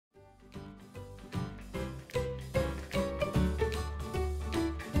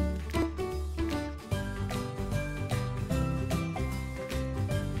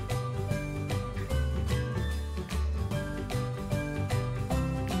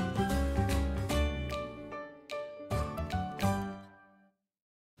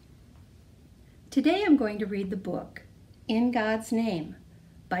Today I'm going to read the book, In God's Name,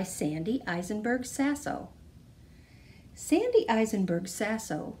 by Sandy Eisenberg Sasso. Sandy Eisenberg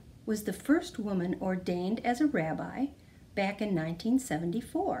Sasso was the first woman ordained as a rabbi back in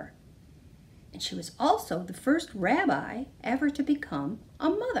 1974. And she was also the first rabbi ever to become a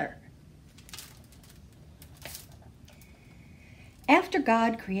mother. After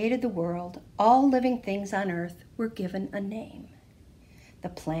God created the world, all living things on earth were given a name. The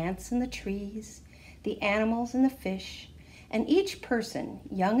plants and the trees, the animals and the fish, and each person,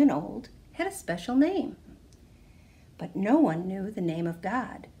 young and old, had a special name. But no one knew the name of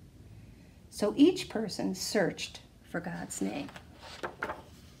God. So each person searched for God's name.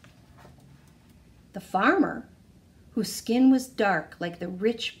 The farmer, whose skin was dark like the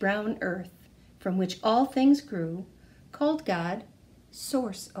rich brown earth from which all things grew, called God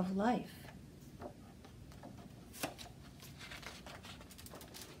Source of Life.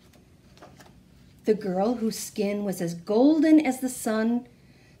 The girl whose skin was as golden as the sun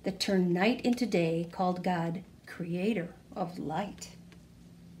that turned night into day called God Creator of Light.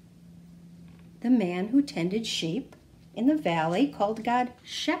 The man who tended sheep in the valley called God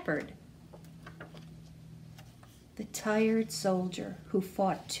Shepherd. The tired soldier who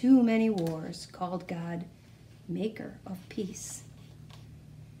fought too many wars called God Maker of Peace.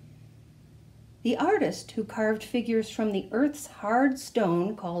 The artist who carved figures from the earth's hard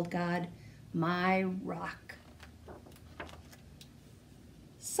stone called God My Rock.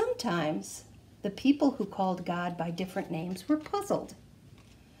 Sometimes the people who called God by different names were puzzled.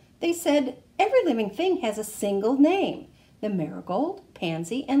 They said every living thing has a single name: the marigold,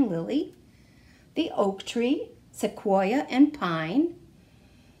 pansy, and lily, the oak tree, sequoia, and pine.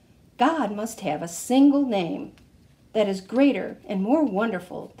 God must have a single name that is greater and more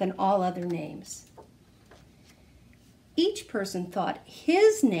wonderful than all other names. Each person thought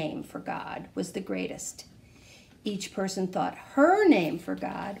his name for God was the greatest. Each person thought her name for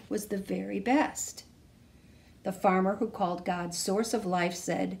God was the very best. The farmer who called God Source of Life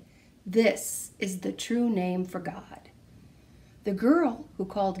said, "This is the true name for God." The girl who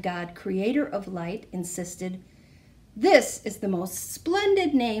called God Creator of Light insisted, "This is the most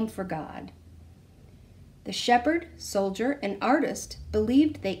splendid name for God." The shepherd, soldier, and artist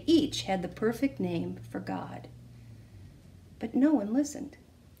believed they each had the perfect name for God. But no one listened,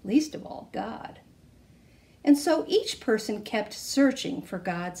 least of all God. And so each person kept searching for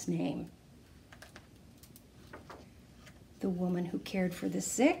God's name. The woman who cared for the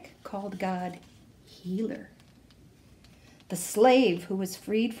sick called God Healer. The slave who was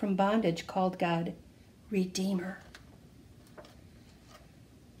freed from bondage called God Redeemer.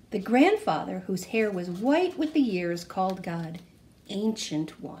 The grandfather whose hair was white with the years called God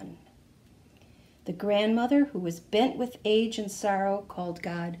Ancient One. The grandmother who was bent with age and sorrow called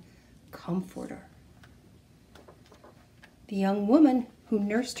God Comforter. The young woman who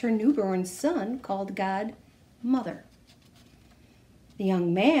nursed her newborn son called God Mother. The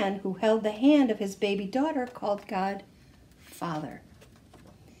young man who held the hand of his baby daughter called God Father.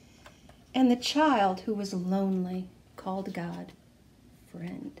 And the child who was lonely called God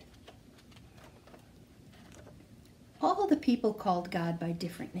Friend. All the people called God by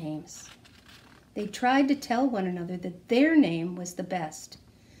different names. They tried to tell one another that their name was the best,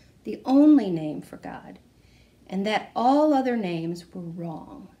 the only name for God, and that all other names were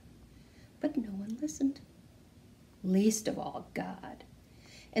wrong. But no one listened, least of all God.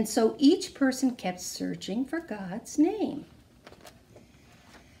 And so each person kept searching for God's name.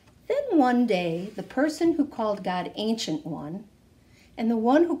 Then one day, the person who called God Ancient One, and the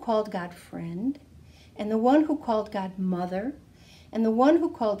one who called God Friend, and the one who called God Mother, and the one who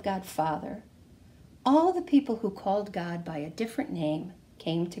called God Father, all the people who called God by a different name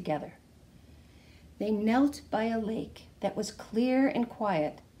came together. They knelt by a lake that was clear and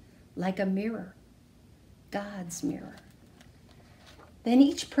quiet, like a mirror, God's mirror. Then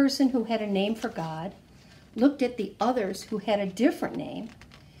each person who had a name for God looked at the others who had a different name.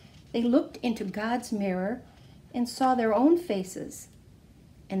 They looked into God's mirror and saw their own faces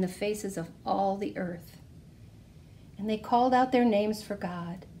and the faces of all the earth. And they called out their names for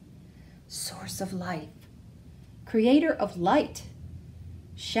God: Source of Life, Creator of Light,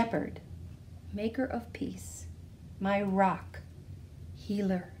 Shepherd, Maker of Peace, My Rock,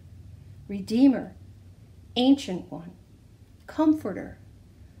 Healer, Redeemer, Ancient One, Comforter,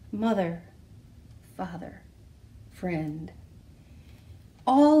 Mother, Father, Friend.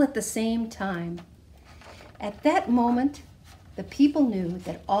 All at the same time. At that moment, the people knew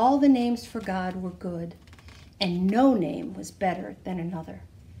that all the names for God were good, and no name was better than another.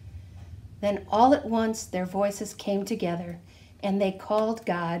 Then all at once their voices came together, and they called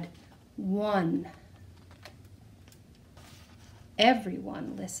God one.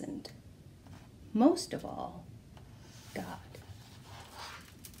 Everyone listened. Most of all, God.